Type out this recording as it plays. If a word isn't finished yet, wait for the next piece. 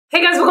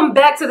Hey guys, welcome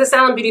back to the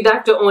Silent Beauty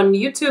Doctor on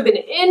YouTube, and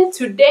in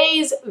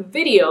today's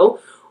video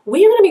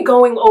we're going to be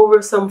going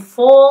over some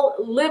fall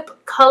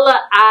lip color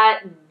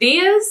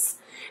ideas.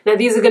 Now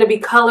these are going to be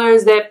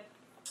colors that,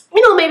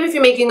 maybe if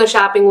you're making a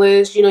shopping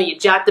list, you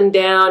jot them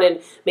down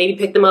and maybe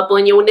pick them up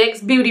on your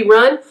next beauty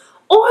run.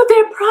 Or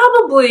they're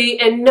probably,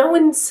 and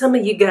knowing some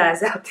of you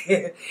guys out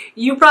there,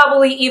 you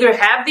probably either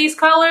have these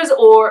colors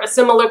or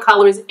similar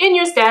colors in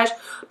your stash.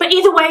 But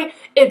either way,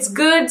 it's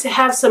good to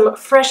have some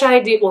fresh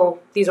ideas. Well,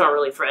 these aren't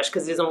really fresh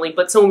because there's only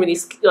but so many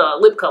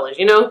lip colors,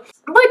 But,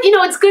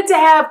 it's good to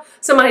have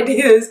some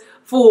ideas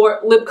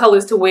for lip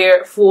colors to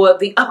wear for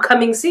the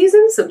upcoming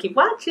season. So keep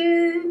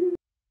watching.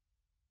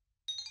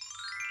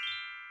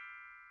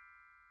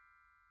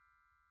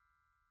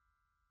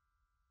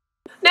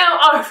 Now,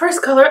 our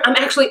first color, I'm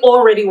actually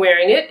already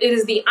wearing it. It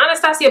is the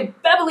Anastasia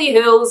Beverly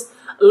Hills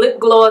Lip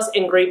Gloss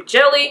in Grape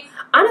Jelly.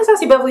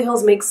 Anastasia Beverly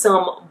Hills makes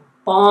some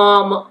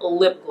bomb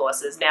lip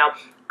glosses. Now,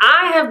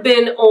 I have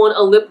been on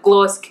a lip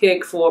gloss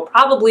kick for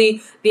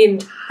probably the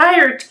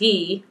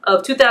entirety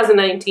of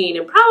 2019,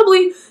 and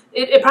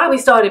it probably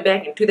started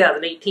back in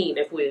 2018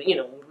 if we're,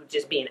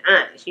 just being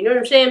honest, you know what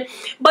I'm saying?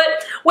 But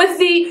with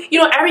the,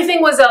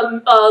 everything was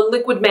a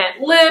liquid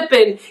matte lip,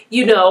 and,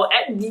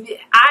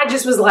 I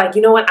just was like,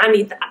 you know what, I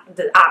need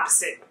the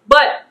opposite.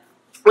 But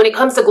when it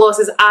comes to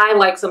glosses, I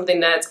like something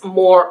that's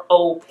more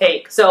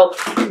opaque. So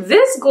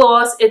this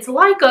gloss, it's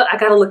like I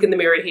gotta look in the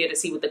mirror here to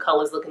see what the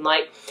color's looking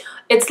like.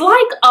 It's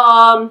like,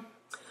 almost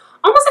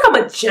like a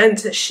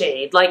magenta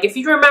shade. Like if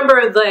you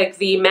remember like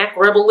the MAC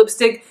Rebel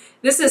lipstick,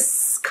 this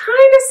is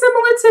kind of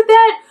similar to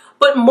that,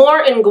 but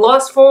more in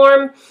gloss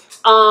form.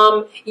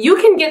 You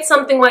can get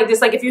something like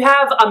this, like if you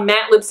have a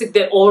matte lipstick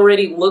that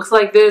already looks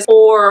like this,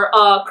 or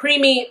a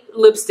creamy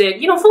lipstick,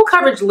 full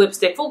coverage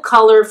lipstick, full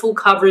color, full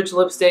coverage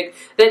lipstick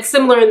that's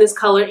similar in this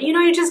color,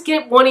 you just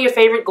get one of your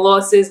favorite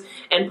glosses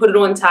and put it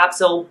on top,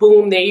 so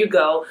boom, there you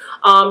go.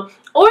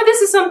 Or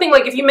this is something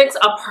like if you mix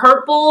a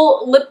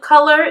purple lip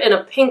color and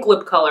a pink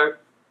lip color,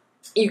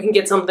 you can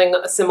get something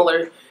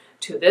similar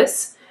to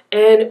this.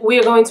 And we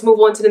are going to move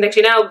on to the next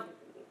shade. Now,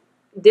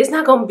 there's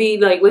not going to be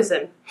like,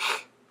 listen,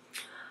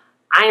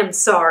 I am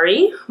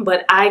sorry,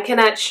 but I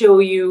cannot show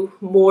you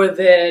more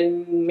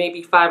than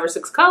maybe 5 or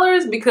 6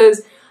 colors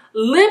because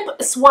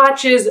lip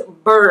swatches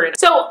burn.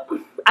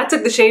 So I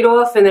took the shade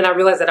off and then I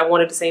realized that I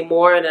wanted to say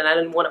more, and then I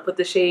didn't want to put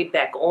the shade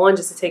back on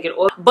just to take it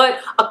off. But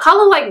a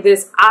color like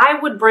this, I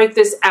would break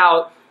this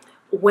out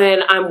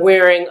when I'm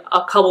wearing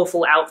a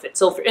colorful outfit.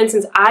 So for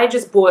instance, I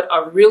just bought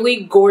a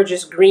really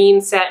gorgeous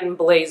green satin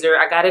blazer.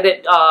 I got it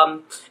at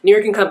New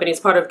York & Company. It's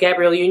part of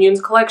Gabrielle Union's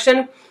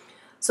collection.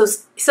 So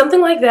something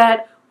like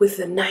that with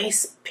a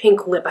nice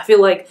pink lip. I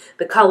feel like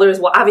the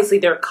colors, well, obviously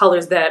there are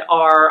colors that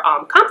are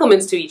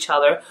complements to each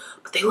other,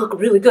 but they look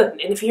really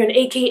good. And if you're an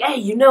AKA,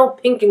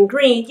 pink and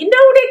green, they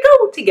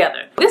go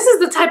together. This is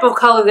the type of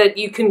color that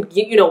you can,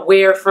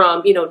 wear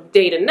from,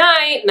 day to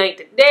night, night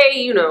to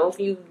day, if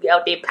you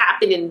out there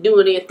popping and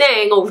doing your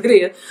thing over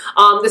there.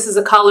 This is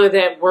a color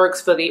that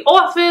works for the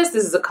office.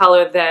 This is a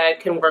color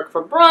that can work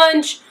for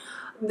brunch.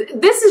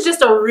 This is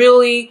just a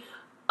really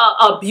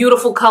a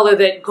beautiful color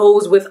that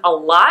goes with a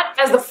lot.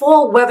 As the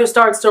fall weather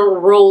starts to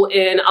roll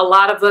in, a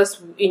lot of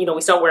us,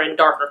 we start wearing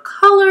darker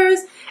colors.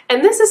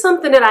 And this is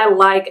something that I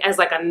like as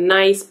like a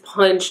nice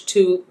punch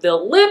to the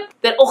lip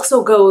that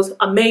also goes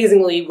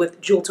amazingly with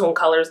jewel tone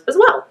colors as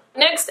well.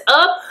 Next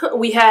up,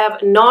 we have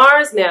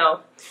NARS.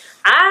 Now,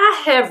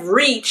 I have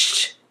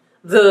reached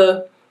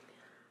I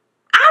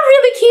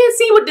really can't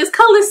see what this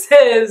color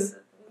says,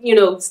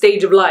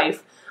 stage of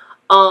life.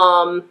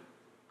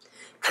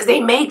 Because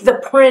they make the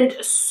print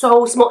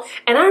so small.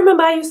 And I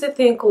remember I used to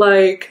think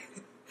like,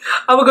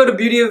 I would go to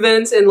beauty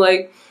events and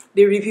like,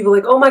 there would be people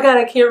like, oh my God,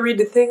 I can't read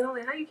the thing. I'm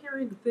like, how you can't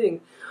read the thing?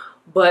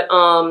 But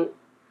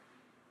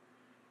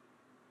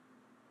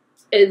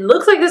it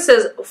looks like this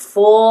says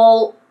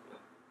fall.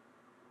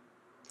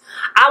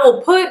 I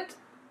will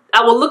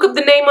look up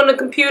the name on the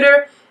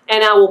computer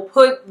and I will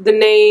put the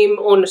name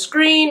on the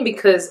screen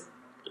because,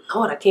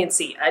 Lord, I can't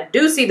see. I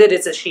do see that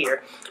it's a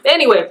sheer.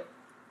 Anyway.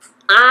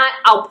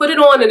 I'll put it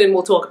on and then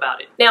we'll talk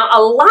about it. Now,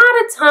 a lot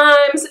of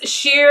times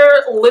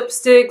sheer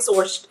lipsticks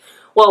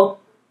well,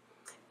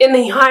 in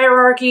the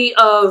hierarchy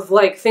of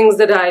like things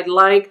that I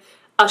like,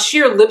 a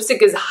sheer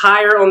lipstick is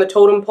higher on the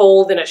totem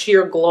pole than a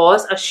sheer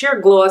gloss. A sheer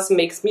gloss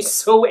makes me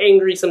so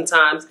angry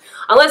sometimes.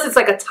 Unless it's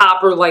like a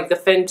topper like the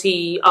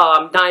Fenty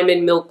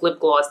Diamond Milk Lip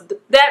Gloss.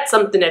 That's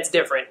something that's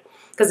different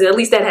because at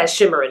least that has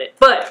shimmer in it.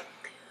 But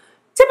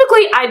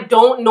typically, I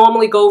don't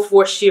normally go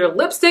for sheer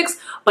lipsticks,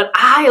 but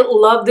I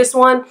love this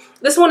one.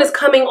 This one is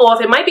coming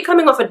off, it might be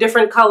coming off a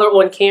different color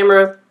on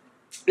camera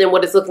than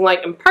what it's looking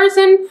like in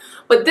person,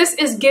 but this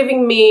is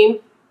giving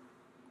me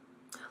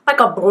like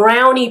a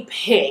brownie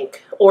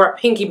pink or a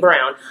pinky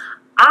brown.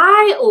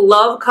 I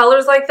love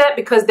colors like that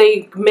because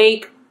they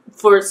make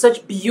for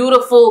such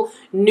beautiful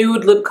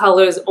nude lip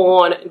colors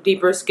on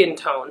deeper skin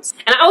tones.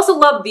 And I also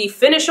love the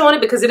finish on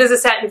it because it is a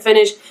satin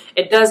finish.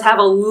 It does have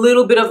a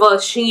little bit of a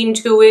sheen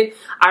to it.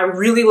 I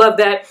really love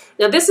that.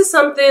 Now this is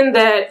something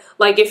that,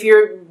 like, if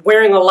you're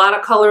wearing a lot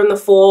of color in the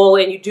fall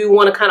and you do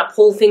want to kind of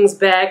pull things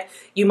back,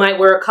 you might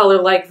wear a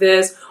color like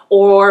this.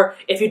 Or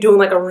if you're doing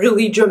like a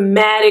really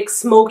dramatic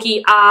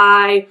smoky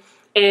eye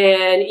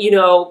and, you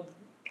know,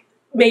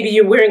 maybe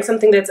you're wearing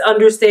something that's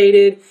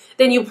understated,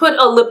 then you put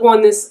a lip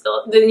on this,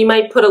 then you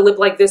might put a lip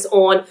like this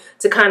on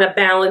to kind of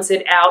balance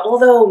it out.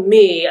 Although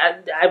me,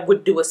 I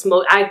would do a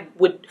I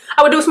would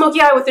do a smoky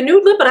eye with a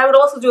nude lip, but I would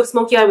also do a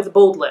smoky eye with a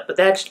bold lip. But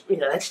that's, you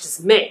know, that's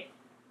just me.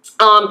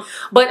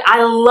 But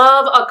I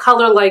love a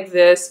color like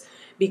this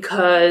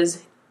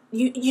because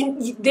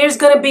there's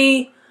gonna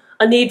be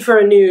a need for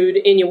a nude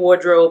in your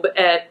wardrobe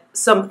at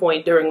some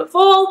point during the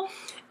fall.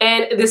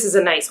 And this is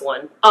a nice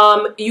one.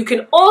 You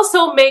can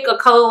also make a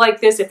color like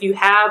this if you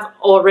have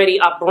already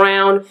a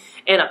brown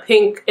and a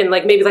pink and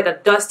like maybe like a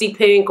dusty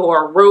pink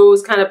or a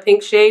rose kind of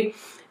pink shade.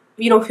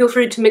 You know, feel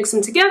free to mix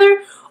them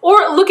together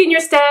or look in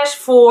your stash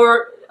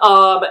for,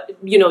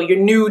 you know, your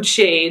nude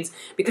shades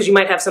because you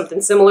might have something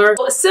similar.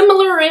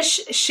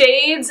 Similar-ish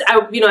shades,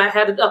 I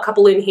had a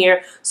couple in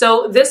here.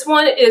 So this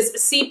one is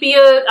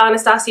Sepia,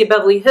 Anastasia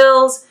Beverly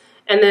Hills.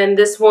 And then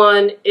this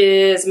one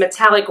is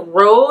Metallic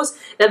Rose.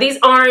 Now these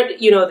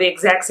aren't, you know, the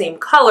exact same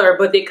color,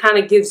 but it kind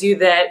of gives you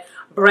that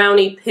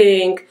brownie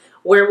pink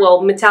where,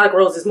 well, Metallic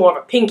Rose is more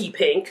of a pinky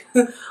pink.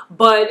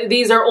 But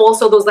these are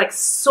also those like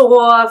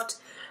soft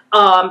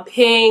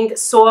pink,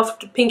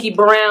 soft pinky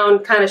brown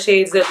kind of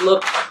shades that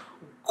look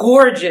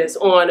gorgeous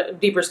on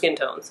deeper skin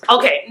tones.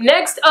 Okay,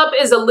 next up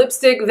is a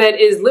lipstick that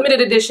is limited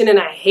edition, and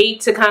I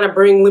hate to kind of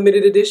bring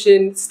limited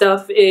edition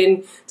stuff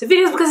in to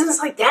videos because it's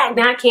like, dang,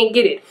 now I can't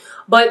get it.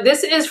 But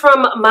this is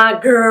from my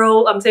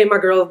girl. I'm saying my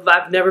girl.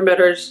 I've never met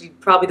her. She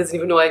probably doesn't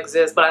even know I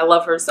exist, but I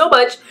love her so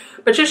much.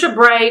 Patricia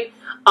Bright.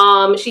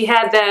 She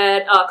had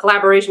that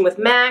collaboration with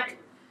MAC.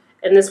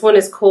 And this one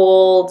is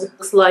called,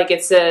 looks like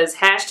it says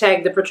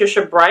hashtag the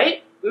Patricia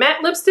Bright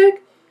matte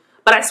lipstick.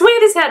 But I swear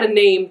this had a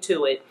name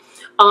to it.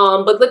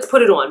 But let's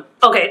put it on.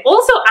 Okay,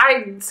 also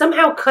I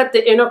somehow cut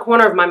the inner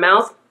corner of my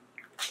mouth.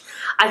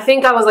 I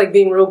think I was like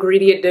being real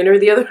greedy at dinner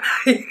the other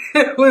night.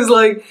 It was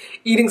like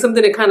eating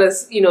something that kind of,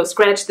 you know,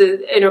 scratched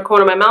the inner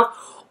corner of my mouth.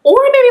 Or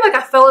maybe like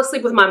I fell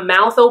asleep with my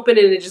mouth open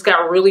and it just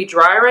got really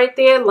dry right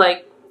there.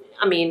 Like,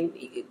 I mean,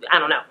 I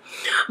don't know.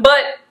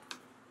 But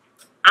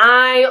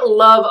I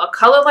love a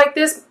color like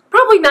this.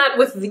 Probably not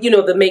with, you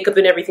know, the makeup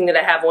and everything that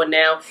I have on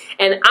now.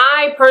 And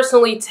I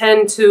personally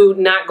tend to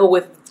not go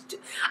with,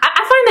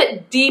 I find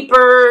that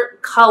deeper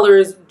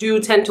colors do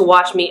tend to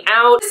wash me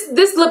out.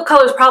 This lip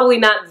color is probably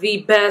not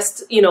the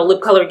best, you know,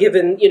 lip color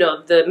given, you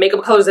know, the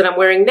makeup colors that I'm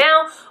wearing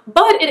now,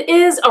 but it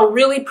is a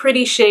really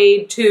pretty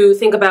shade to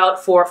think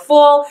about for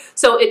fall.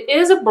 So it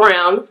is a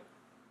brown,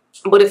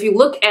 but if you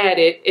look at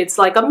it, it's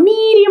like a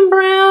medium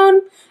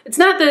brown. It's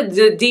not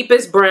the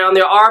deepest brown.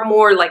 There are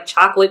more like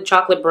chocolate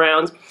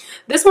browns.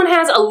 This one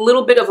has a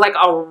little bit of like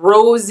a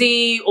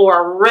rosy or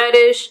a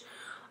reddish.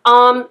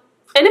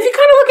 And if you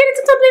kind of look at it,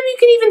 sometimes maybe you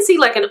can even see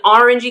like an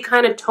orangey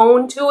kind of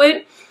tone to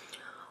it.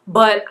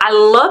 But I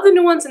love the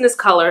nuance in this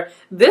color.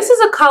 This is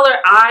a color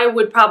I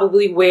would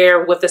probably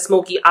wear with a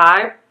smoky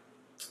eye.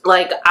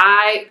 Like,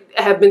 I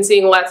have been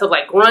seeing lots of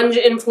like grunge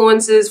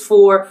influences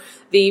for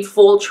the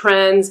fall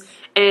trends.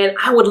 And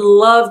I would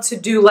love to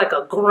do like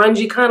a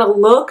grungy kind of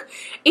look.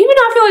 Even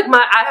though I feel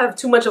like I have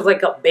too much of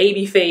like a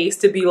baby face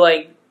to be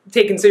like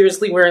taken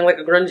seriously wearing like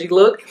a grungy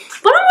look.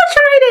 But I'm gonna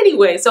try it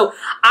anyway. So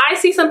I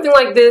see something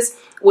like this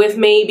with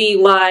maybe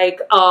like,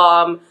 if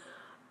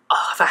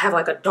I have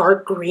like a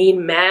dark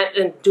green matte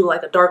and do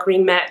like a dark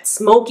green matte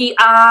smoky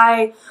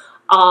eye,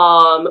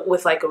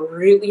 with like a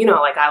real, you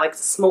know, like I like to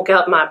smoke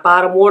out my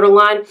bottom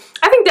waterline.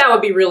 I think that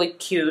would be really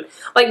cute.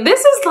 Like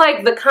this is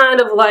like the kind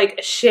of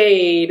like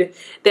shade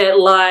that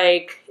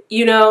like,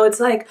 you know, it's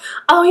like,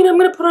 oh, you know, I'm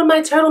gonna put on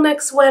my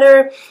turtleneck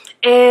sweater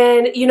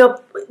and, you know,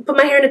 put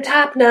my hair in a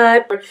top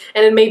knot. And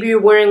then maybe you're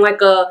wearing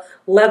like a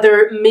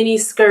leather mini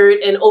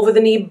skirt and over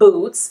the knee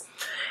boots.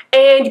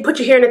 And you put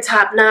your hair in a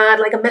top knot,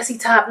 like a messy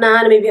top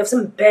knot, and maybe you have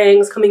some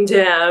bangs coming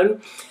down.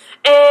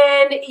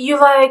 And you're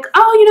like,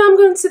 oh, you know, I'm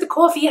going to the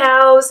coffee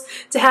house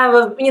to have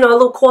a, you know, a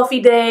little coffee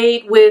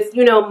date with,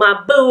 you know,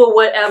 my boo or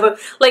whatever.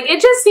 Like,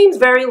 it just seems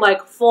very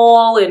like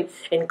fall and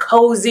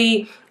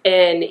cozy.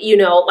 And, you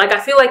know, like I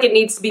feel like it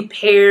needs to be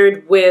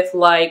paired with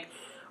like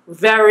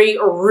very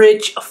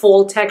rich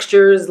fall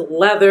textures,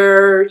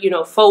 leather, you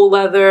know, faux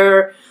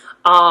leather,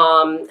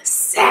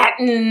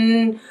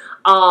 satin,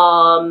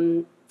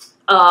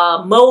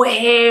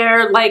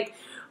 mohair, like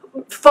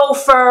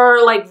faux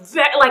fur, like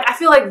I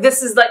feel like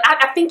this is like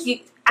I think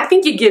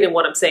you're getting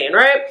what I'm saying,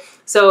 right?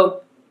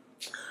 So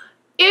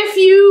if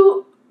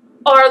you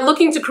are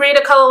looking to create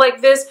a color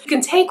like this, you can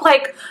take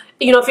like,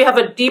 you know, if you have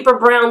a deeper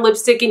brown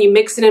lipstick and you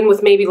mix it in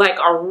with maybe like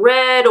a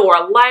red or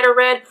a lighter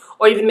red,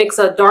 or even mix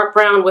a dark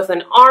brown with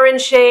an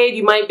orange shade,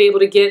 you might be able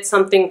to get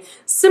something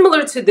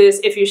similar to this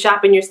if you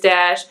shop in your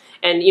stash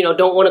and, you know,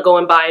 don't want to go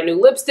and buy a new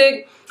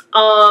lipstick.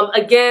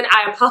 Again,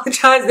 I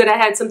apologize that I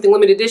had something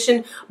limited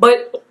edition,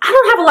 but I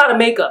don't have a lot of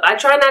makeup. I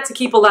try not to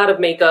keep a lot of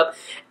makeup.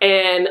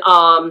 And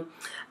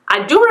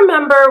I do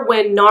remember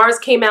when NARS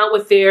came out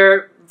with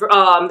their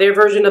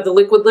version of the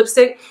liquid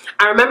lipstick.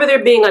 I remember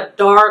there being a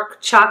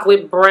dark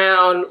chocolate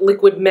brown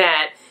liquid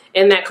matte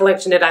in that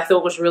collection that I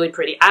thought was really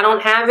pretty. I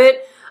don't have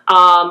it,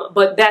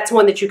 but that's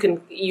one that you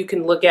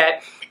can look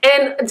at.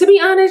 And to be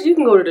honest, you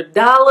can go to the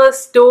dollar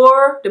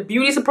store, the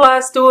beauty supply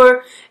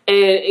store,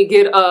 and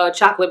get a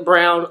chocolate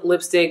brown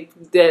lipstick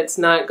that's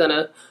not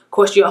gonna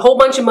cost you a whole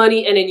bunch of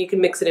money, and then you can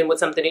mix it in with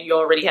something that you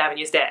already have in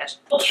your stash.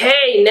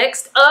 Okay,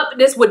 next up,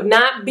 this would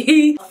not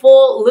be a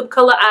full lip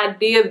color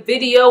idea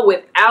video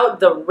without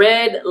the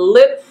red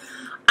lip.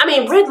 I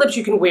mean, red lips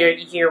you can wear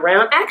year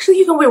round. Actually,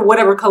 you can wear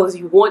whatever colors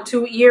you want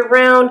to year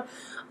round.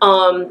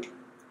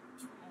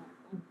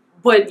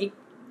 But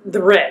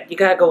the red, you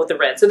gotta go with the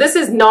red. So this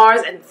is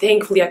NARS, and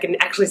thankfully I can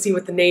actually see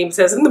what the name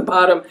says on the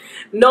bottom.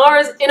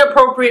 NARS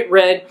Inappropriate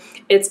Red.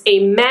 It's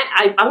a matte,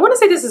 I want to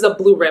say this is a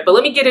blue red, but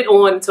let me get it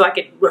on so I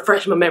can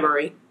refresh my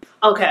memory.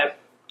 Okay,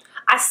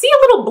 I see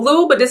a little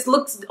blue, but this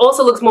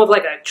also looks more of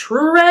like a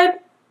true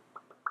red.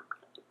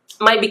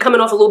 Might be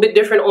coming off a little bit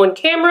different on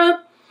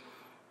camera.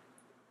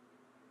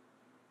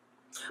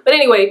 But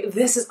anyway,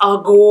 this is a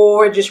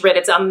gorgeous red.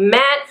 It's a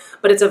matte,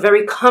 but it's a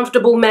very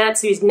comfortable matte,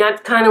 so you're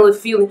not kind of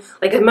feeling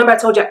like, remember I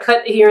told you I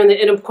cut here in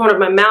the inner corner of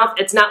my mouth?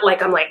 It's not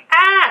like I'm like,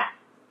 ah!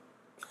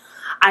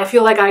 I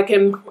feel like I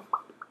can,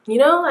 you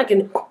know, I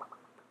can,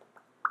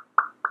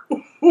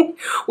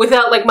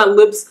 without like my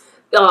lips,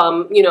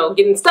 you know,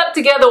 getting stuck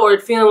together or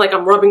feeling like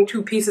I'm rubbing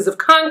two pieces of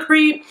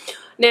concrete.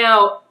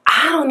 Now,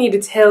 I don't need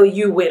to tell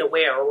you where to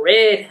wear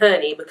red,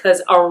 honey,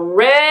 because a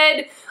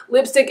red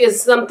lipstick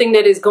is something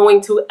that is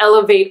going to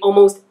elevate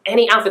almost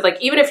any outfit.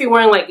 Like, even if you're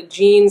wearing like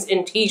jeans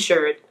and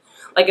t-shirt,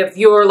 like if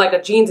you're like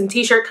a jeans and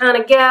t-shirt kind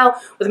of gal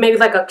with maybe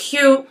like a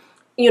cute,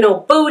 you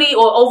know, booty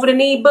or over the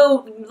knee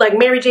boot, like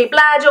Mary J.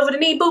 Blige over the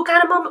knee boot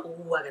kind of moment.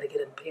 Ooh, I gotta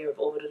get a pair of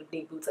over the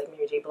knee boots like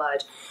Mary J.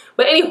 Blige.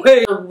 But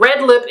anyway, a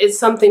red lip is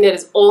something that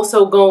is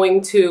also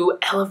going to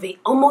elevate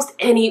almost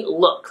any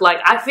look. Like,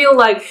 I feel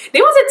like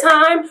there was a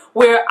time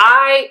where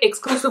I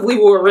exclusively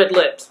wore red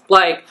lips.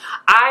 Like,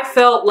 I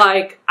felt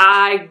like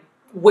I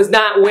was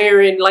not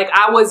wearing, like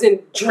I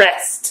wasn't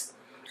dressed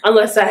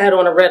unless I had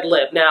on a red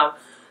lip. Now,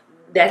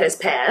 that has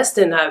passed,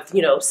 and I've,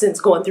 you know,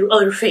 since gone through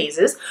other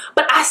phases,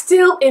 but I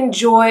still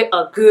enjoy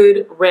a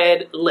good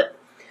red lip.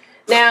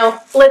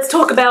 Now, let's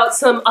talk about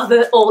some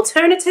other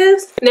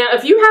alternatives. Now,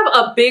 if you have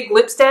a big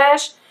lip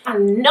stash, I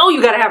know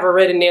you gotta have a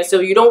red in there,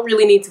 so you don't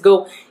really need to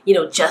go, you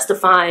know,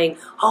 justifying,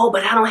 oh,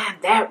 but I don't have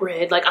that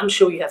red. Like, I'm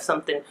sure you have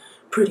something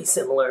pretty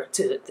similar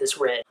to this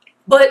red.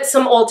 But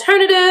some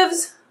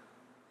alternatives,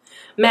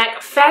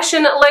 MAC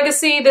Fashion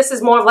Legacy. This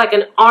is more of like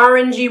an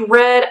orangey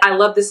red. I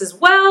love this as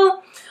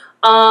well.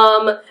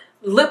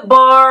 Lip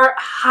Bar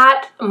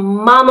Hot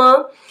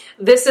Mama.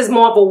 This is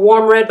more of a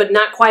warm red, but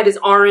not quite as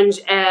orange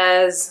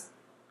as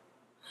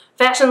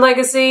Fashion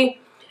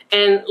Legacy.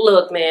 And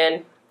look,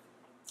 man,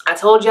 I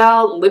told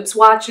y'all lip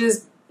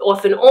swatches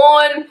off and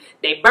on,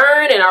 they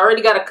burn, and I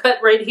already got a cut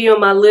right here on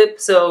my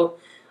lip. So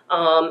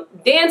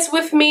Dance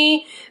With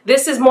Me.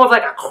 This is more of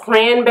like a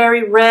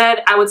cranberry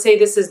red. I would say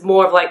this is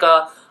more of like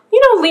a, you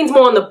know, leans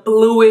more on the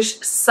bluish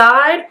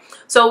side.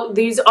 So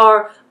these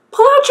are,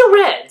 pull out your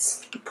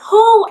reds.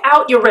 Pull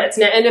out your reds.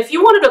 Now, and if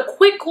you wanted a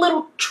quick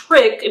little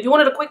trick,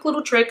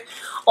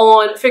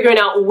 on figuring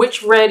out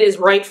which red is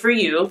right for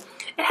you,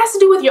 it has to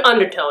do with your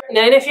undertone.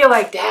 Now, and if you're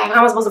like, dang, how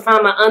am I supposed to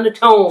find my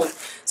undertone?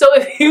 So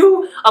if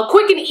you, a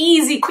quick and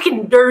easy, quick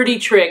and dirty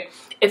trick,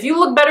 if you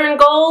look better in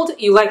gold,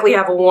 you likely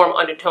have a warm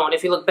undertone.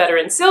 If you look better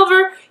in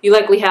silver, you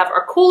likely have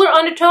a cooler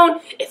undertone.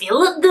 If you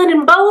look good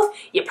in both,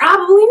 you're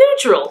probably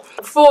neutral.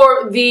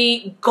 For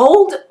the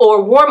gold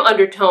or warm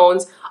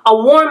undertones, a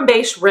warm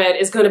base red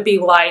is going to be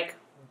like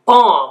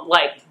bomb,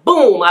 like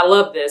boom, I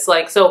love this.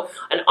 Like, so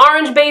an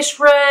orange base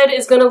red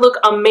is going to look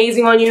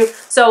amazing on you.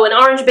 So an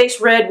orange base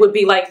red would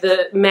be like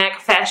the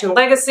MAC Fashion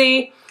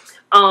Legacy.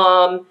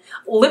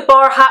 Lip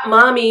Bar Hot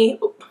Mama.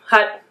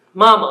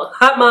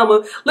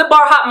 Lip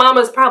Bar Hot Mama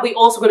is probably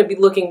also going to be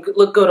look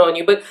good on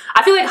you. But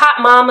I feel like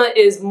Hot Mama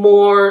is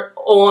more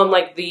on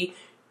like the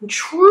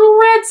true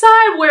red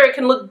side, where it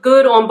can look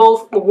good on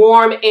both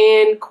warm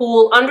and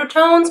cool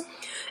undertones.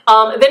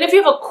 Then if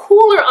you have a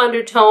cooler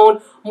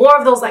undertone, more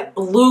of those like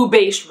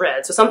blue-based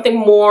reds. So something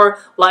more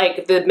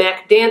like the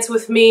MAC Dance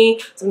With Me,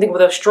 something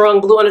with a strong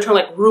blue undertone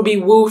like Ruby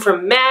Woo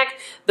from MAC.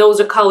 Those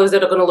are colors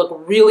that are going to look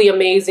really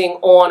amazing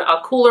on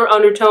a cooler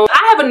undertone.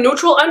 I have a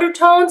neutral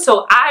undertone,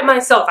 so I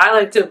myself, I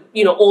like to,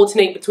 you know,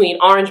 alternate between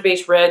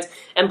orange-based reds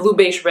and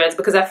blue-based reds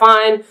because I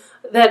find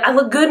that I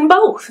look good in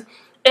both.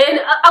 And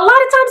a lot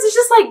of times it's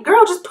just like,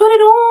 girl, just put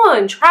it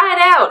on. Try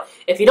it out.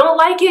 If you don't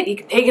like it, you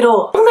can take it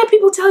off. Don't let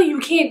people tell you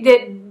can't,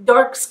 that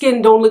dark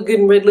skin don't look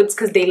good in red lips,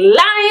 because they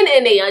lying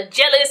and they are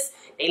jealous.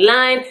 They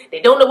lying.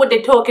 They don't know what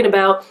they're talking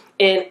about.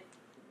 And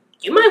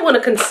you might want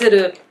to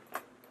consider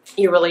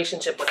your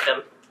relationship with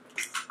them.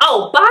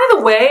 Oh, by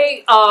the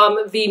way,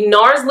 the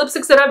NARS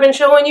lipsticks that I've been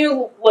showing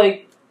you,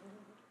 like,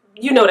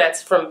 you know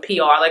that's from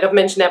PR. Like I've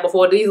mentioned that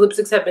before. These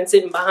lipsticks have been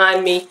sitting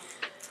behind me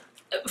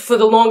for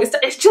the longest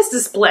time. It's just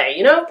display,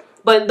 you know?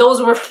 But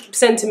those were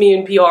sent to me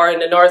in PR,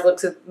 and the NARS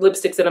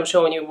lipsticks that I'm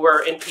showing you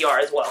were in PR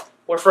as well.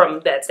 Or from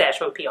that stash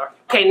from PR.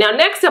 Okay, now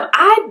next up,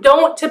 I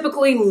don't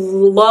typically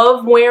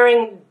love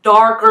wearing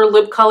darker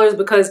lip colors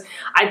because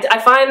I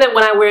find that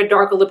when I wear a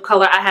darker lip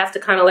color, I have to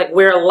kind of like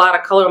wear a lot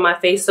of color on my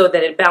face so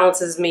that it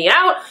balances me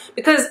out,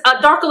 because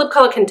a darker lip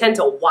color can tend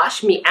to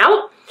wash me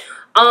out.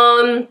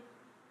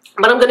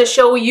 But I'm gonna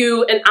show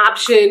you an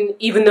option,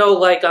 even though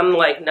like I'm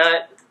like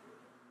not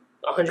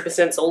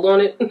 100% sold on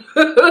it.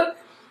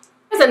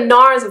 There's a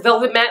NARS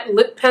Velvet Matte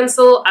Lip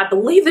Pencil. I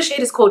believe the shade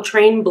is called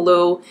Train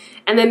Blue.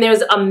 And then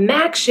there's a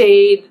MAC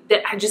shade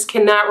that I just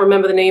cannot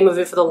remember the name of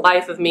it for the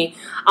life of me.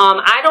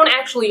 I don't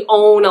actually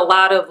own a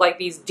lot of like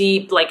these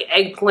deep like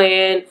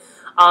eggplant,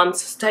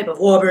 type of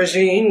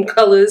aubergine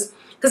colors,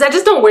 because I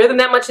just don't wear them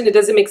that much and it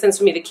doesn't make sense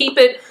for me to keep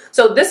it.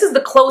 So this is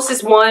the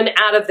closest one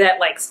out of that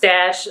like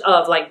stash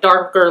of like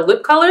darker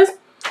lip colors.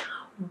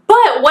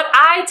 But what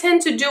I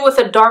tend to do with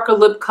a darker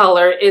lip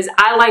color is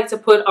I like to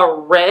put a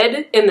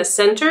red in the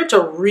center to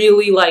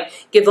really like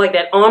give like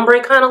that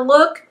ombre kind of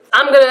look.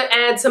 I'm going to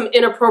add some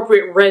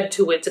inappropriate red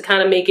to it to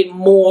kind of make it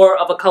more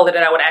of a color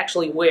that I would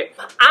actually wear.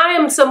 I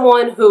am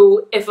someone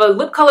who, if a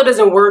lip color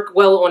doesn't work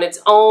well on its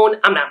own,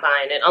 I'm not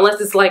buying it.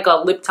 Unless it's like a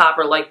lip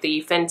topper like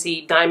the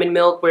Fenty Diamond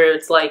Milk, where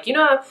it's like, you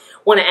know, I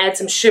want to add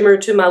some shimmer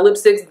to my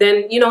lipsticks,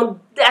 then, you know,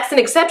 that's an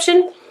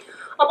exception.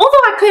 Although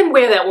I couldn't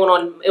wear that one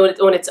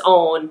on its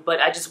own,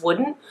 but I just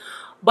wouldn't.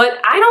 But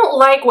I don't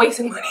like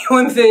wasting money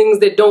on things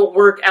that don't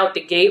work out the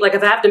gate. Like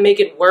if I have to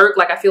make it work,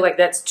 like I feel like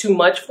that's too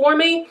much for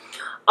me.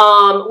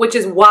 Which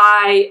is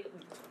why,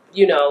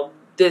 you know,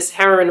 this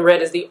Heroin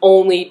Red is the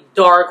only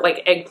dark,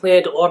 like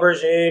eggplant,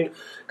 aubergine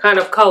kind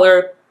of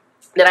color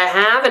that I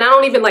have. And I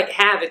don't even like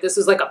have it. This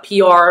is like a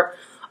PR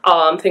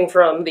thing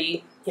from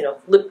the, you know,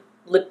 lip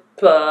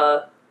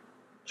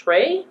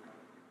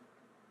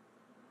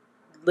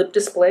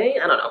display.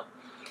 I don't know.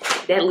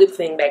 That lip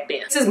thing back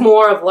there. This is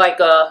more of like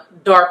a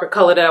darker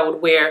color that I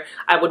would wear.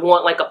 I would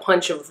want like a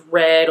punch of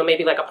red or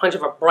maybe like a punch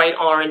of a bright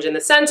orange in the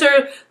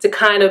center to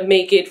kind of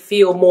make it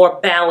feel more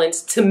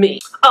balanced to me.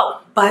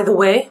 Oh, by the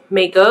way,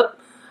 makeup.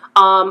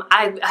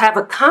 I have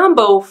a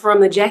combo from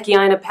the Jackie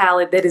Aina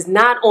palette that is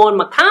not on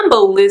my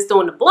combo list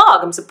on the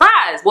blog. I'm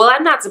surprised. Well,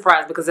 I'm not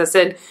surprised because I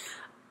said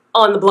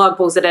on the blog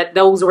post that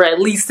those were at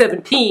least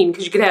 17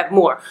 because you could have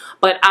more.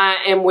 But I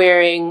am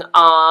wearing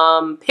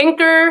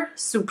Pinker,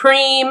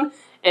 Supreme,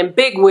 and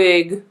Big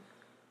Wig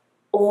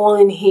all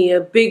in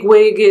here. Big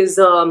Wig is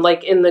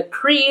like in the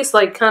crease,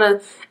 like kind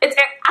of,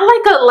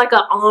 I like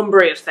a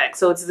ombre effect.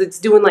 So it's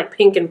doing like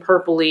pink and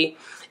purpley.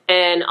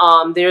 And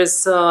there's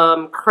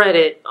some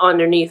credit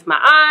underneath my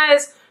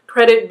eyes,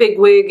 credit Big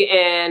Wig,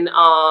 and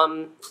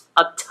a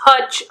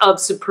touch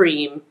of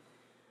Supreme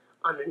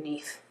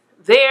underneath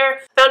there.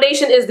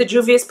 Foundation is the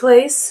Juvia's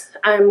Place.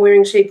 I'm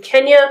wearing shade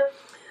Kenya.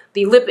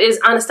 The lip is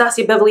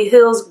Anastasia Beverly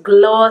Hills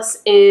Gloss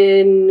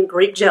in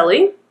Grape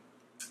Jelly.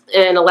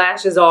 And the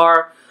lashes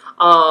are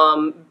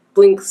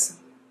Blink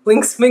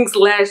Sphinx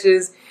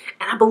lashes.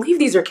 And I believe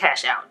these are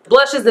Cash Out.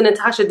 Blush is the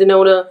Natasha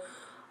Denona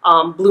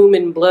Bloom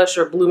and Blush,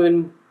 or Blush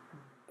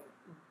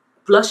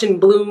and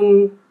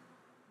Bloom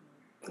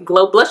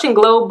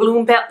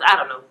Bloom palette. I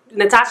don't know.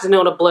 Natasha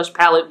Denona blush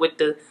palette with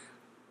the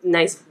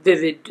nice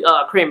vivid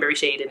cranberry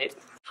shade in it.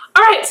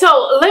 Alright,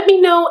 so let me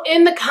know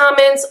in the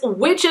comments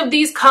which of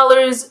these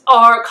colors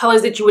are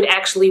colors that you would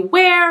actually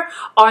wear.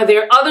 Are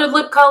there other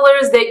lip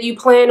colors that you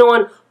plan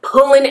on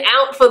pulling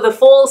out for the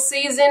fall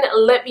season?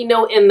 Let me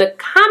know in the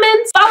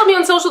comments. Follow me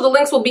on social. The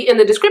links will be in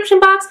the description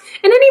box.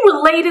 And any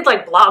related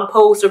like blog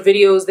posts or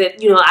videos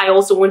that, you know, I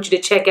also want you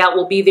to check out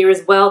will be there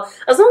as well.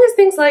 As long as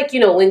things like,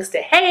 you know, links to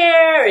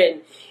hair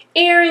and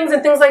earrings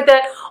and things like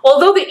that.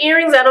 Although the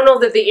earrings, I don't know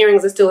that the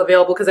earrings are still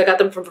available because I got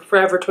them from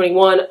Forever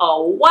 21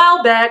 a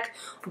while back.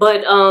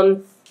 But,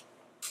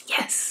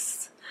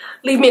 yes.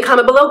 Leave me a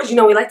comment below because you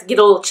know we like to get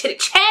a little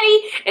chitty-chatty.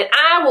 And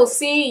I will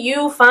see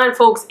you fine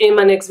folks in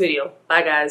my next video. Bye, guys.